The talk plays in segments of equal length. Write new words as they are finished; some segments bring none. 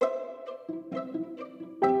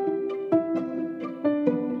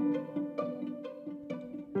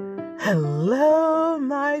Hello,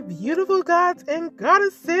 my beautiful gods and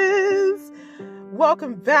goddesses.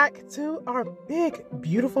 Welcome back to our big,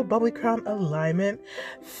 beautiful Bubbly Crown Alignment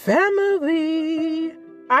family.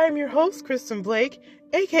 I am your host, Kristen Blake,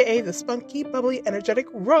 aka the Spunky, Bubbly, Energetic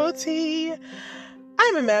Royalty.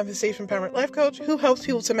 I'm a manifestation empowerment life coach who helps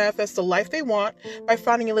people to manifest the life they want by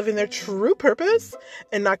finding and living their true purpose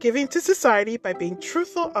and not giving to society by being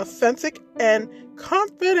truthful, authentic, and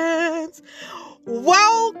confident.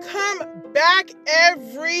 Welcome back,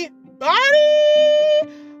 everybody!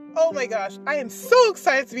 Oh my gosh, I am so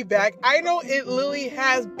excited to be back. I know it literally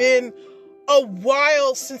has been a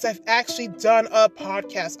while since I've actually done a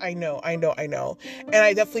podcast. I know. And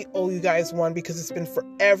I definitely owe you guys one because it's been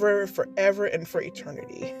forever, and for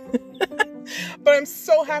eternity. But I'm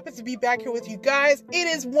so happy to be back here with you guys. It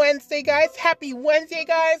is Wednesday, guys. Happy Wednesday,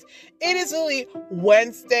 guys. It is literally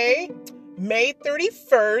Wednesday, May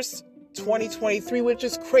 31st, 2023, which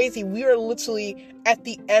is crazy. We are literally at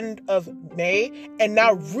the end of May and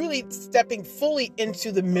now really stepping fully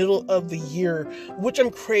into the middle of the year, which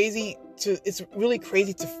it's really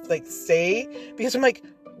crazy to say because I'm like,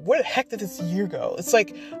 where the heck did this year go? It's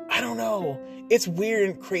like, I don't know. It's weird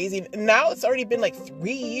and crazy. Now it's already been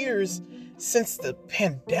 3 years since the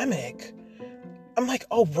pandemic. I'm like,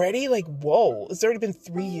 already? Whoa, it's already been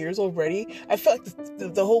 3 years already? I felt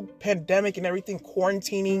like the whole pandemic and everything,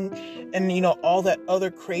 quarantining and, all that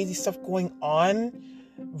other crazy stuff going on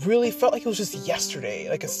really felt like it was just yesterday,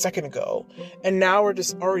 a second ago. And now we're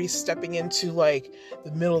just already stepping into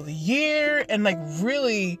the middle of the year and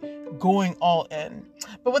really going all in.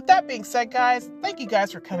 But with that being said, guys, thank you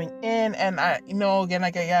guys for coming in. And again,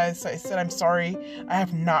 like I said, I'm sorry I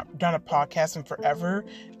have not done a podcast in forever.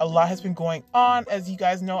 A lot has been going on. As you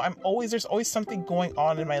guys know, there's always something going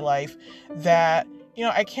on in my life that,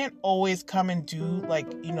 I can't always come and do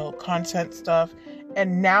content stuff.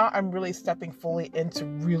 And now I'm really stepping fully into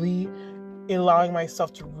really allowing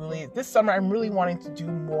myself to this summer, I'm really wanting to do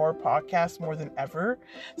more podcasts more than ever.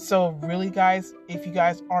 So really, guys, if you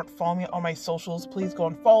guys aren't following me on my socials, please go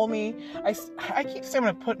and follow me. I keep saying I'm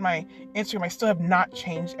going to put my Instagram. I still have not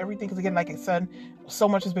changed everything because, again, like I said, so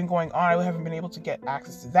much has been going on. I haven't been able to get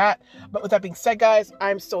access to that. But with that being said, guys,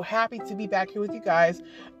 I'm so happy to be back here with you guys.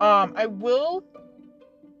 I will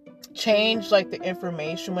change the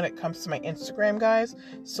information when it comes to my Instagram, guys,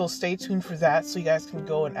 so stay tuned for that so you guys can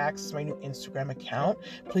go and access my new Instagram account.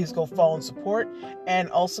 Please go follow and support. And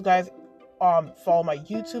also, guys, follow my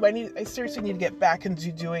YouTube. I seriously need to get back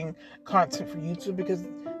into doing content for YouTube because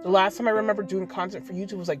the last time I remember doing content for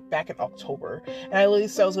YouTube was back in October, and I literally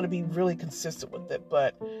said I was going to be really consistent with it,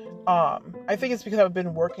 but I think it's because I've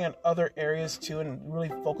been working on other areas too and really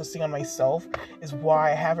focusing on myself is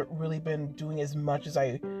why I haven't really been doing as much as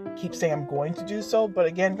I keep saying I'm going to do so. But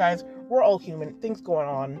again, guys, we're all human, things going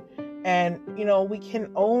on, and we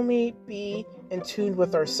can only be in tune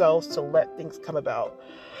with ourselves to let things come about.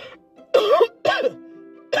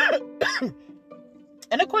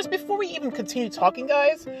 And of course, before we even continue talking,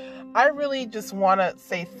 guys, I really just want to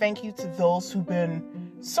say thank you to those who've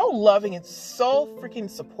been so loving and so freaking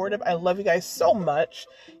supportive. I love you guys so much.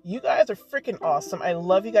 You guys are freaking awesome. I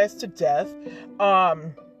love you guys to death.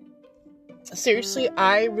 Seriously,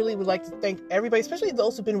 I really would like to thank everybody, especially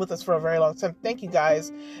those who've been with us for a very long time. Thank you,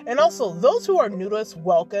 guys. And also, those who are new to us,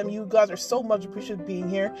 welcome. You guys are so much appreciated being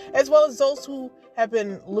here, as well as those who have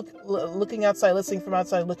been looking outside, listening from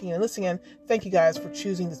outside, looking and listening in. Thank you guys for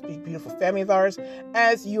choosing this big, beautiful family of ours,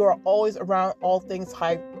 as you are always around all things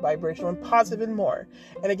high vibrational and positive and more.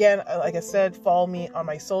 And again, like I said, follow me on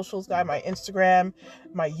my socials, guys, my Instagram,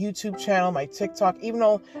 my YouTube channel, my TikTok, even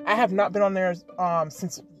though I have not been on there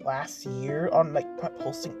since last year on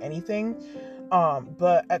posting anything.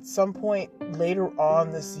 But at some point later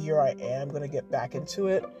on this year, I am going to get back into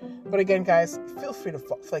it. But again, guys, feel free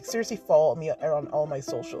to seriously follow me on all my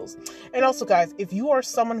socials. And also, guys, if you are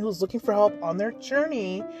someone who's looking for help on their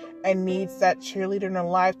journey and needs that cheerleader in their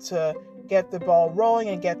life to get the ball rolling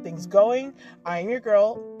and get things going, I am your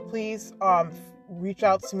girl. Please, reach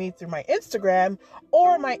out to me through my Instagram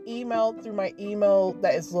or my email through my email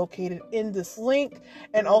that is located in this link.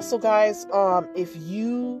 And also, guys, if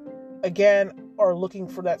you again are looking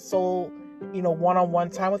for that soul, one-on-one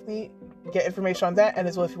time with me, get information on that. And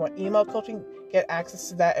as well, if you want email coaching, get access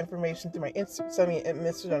to that information through my send me a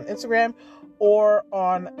message on Instagram or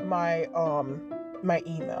on my my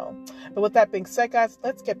email. But with that being said, guys,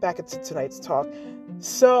 let's get back into tonight's talk.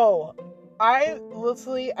 So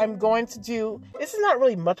I'm going to do, this is not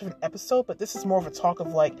really much of an episode, but this is more of a talk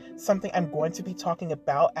of something I'm going to be talking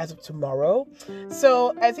about as of tomorrow.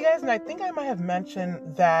 So as you guys know, I think I might have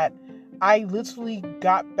mentioned that I literally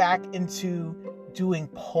got back into doing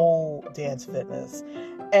pole dance fitness.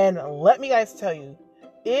 And let me guys tell you,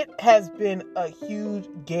 it has been a huge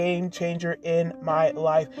game changer in my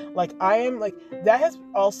life. Like, that has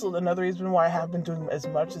also another reason why I have been doing as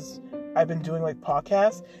much as I've been doing, like,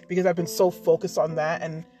 podcasts, because I've been so focused on that.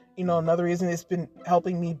 And, another reason it's been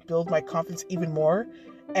helping me build my confidence even more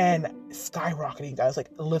and skyrocketing, guys, like,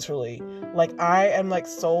 literally. Like, I am, like,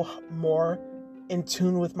 so more in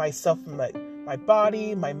tune with myself and, like, my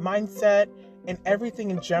body, my mindset, and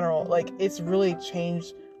everything in general. Like, it's really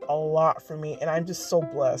changed a lot for me, and I'm just so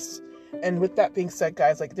blessed. And with that being said,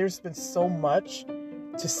 guys, like, there's been so much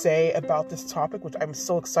to say about this topic, which I'm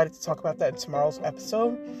so excited to talk about that in tomorrow's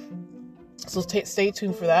episode. So stay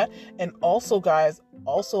tuned for that. And also, guys,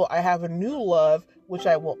 I have a new love, which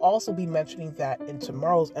I will also be mentioning that in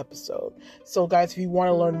tomorrow's episode. So, guys, if you want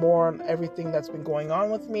to learn more on everything that's been going on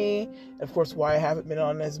with me, and of course, why I haven't been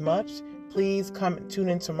on as much, please come and tune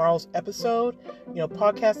in tomorrow's episode,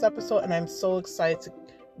 podcast episode. And I'm so excited to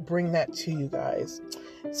bring that to you guys.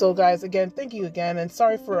 So, guys, again, thank you again, and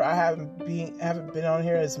sorry for I haven't been on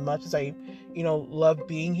here as much as I love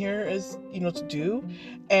being here as to do.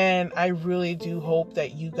 And I really do hope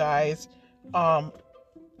that you guys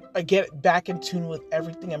I get back in tune with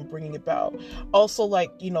everything I'm bringing about. Also,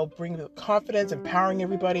 like, bringing the confidence, empowering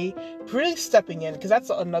everybody, really stepping in, because that's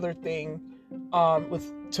another thing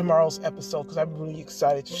with tomorrow's episode, because I'm really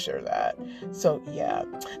excited to share that. So, yeah.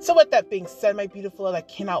 So, with that being said, my beautiful, I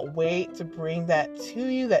cannot wait to bring that to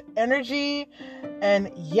you, that energy.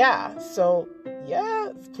 And yeah, so yeah,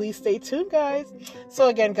 please stay tuned, guys. So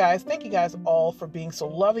again, guys, thank you guys all for being so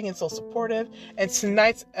loving and so supportive. And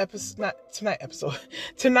tonight's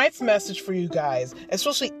message for you guys,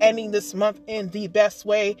 especially ending this month in the best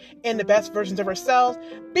way, in the best versions of ourselves.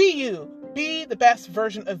 Be you. Be the best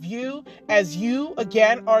version of you, as you,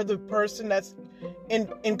 again, are the person that's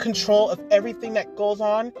in control of everything that goes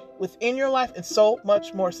on within your life and so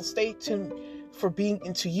much more. So stay tuned for being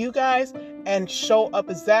into you guys, and show up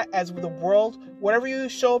as that, as the world, whatever you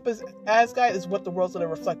show up as guys, is what the world's going to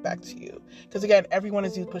reflect back to you. Because again, everyone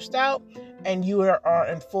is you pushed out, and you are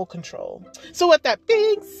in full control. So with that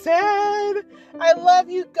being said, I love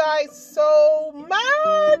you guys so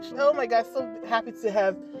much. Oh my God, so happy to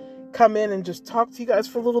have come in and just talk to you guys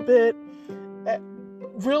for a little bit.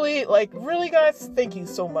 Really, guys, thank you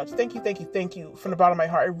so much. Thank you from the bottom of my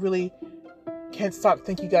heart. I really can't stop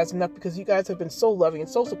thanking you guys enough, because you guys have been so loving and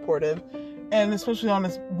so supportive, and especially on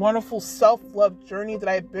this wonderful self-love journey that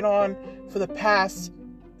I've been on for the past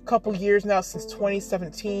couple years now, since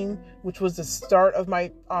 2017, which was the start of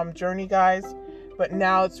my journey, guys. But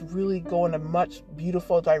now it's really going a much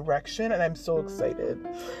beautiful direction, and I'm so excited.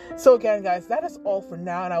 So again, guys, that is all for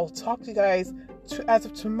now, and I will talk to you guys as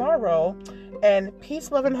of tomorrow. And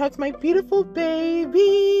peace, love, and hugs, my beautiful babies.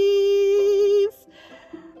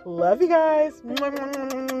 Love you guys.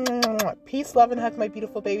 Peace, love, and hugs, my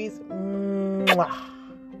beautiful babies. Mwah.